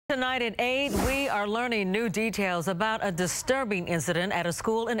Tonight at 8, we are learning new details about a disturbing incident at a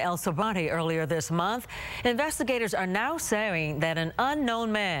school in El Sobrante earlier this month. Investigators are now saying that an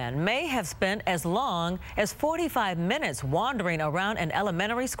unknown man may have spent as long as 45 minutes wandering around an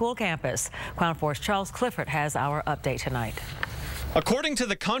elementary school campus. Crown 4's Charles Clifford has our update tonight. According to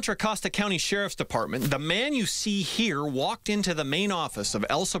the Contra Costa County Sheriff's Department, the man you see here walked into the main office of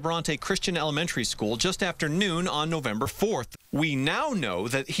El Sobrante Christian Elementary School just after noon on November 4th. We now know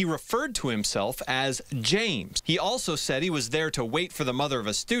that he referred to himself as James. He also said he was there to wait for the mother of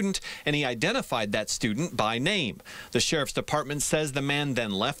a student, and he identified that student by name. The Sheriff's Department says the man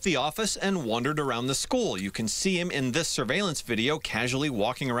then left the office and wandered around the school. You can see him in this surveillance video casually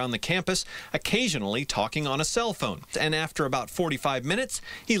walking around the campus, occasionally talking on a cell phone. And after about 45 minutes,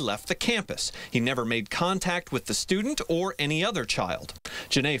 he left the campus. He never made contact with the student or any other child.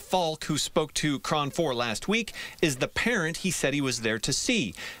 Janae Falk, who spoke to Cron 4 last week, is the parent he said he was there to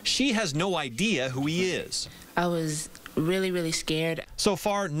see. She has no idea who he is. I was really scared. So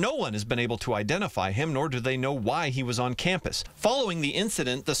far, no one has been able to identify him, nor do they know why he was on campus. Following the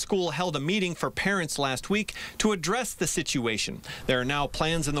incident, the school held a meeting for parents last week to address the situation. There are now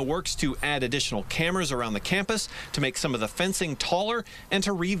plans in the works to add additional cameras around the campus, to make some of the fencing taller, and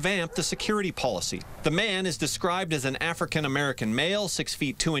to revamp the security policy. The man is described as an African-American male, 6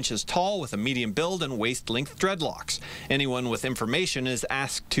 feet 2 inches tall, with a medium build and waist-length dreadlocks. Anyone with information is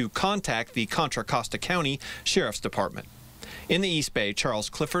asked to contact the Contra Costa County Sheriff's Department. In the East Bay, Charles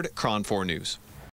Clifford, Cron 4 News.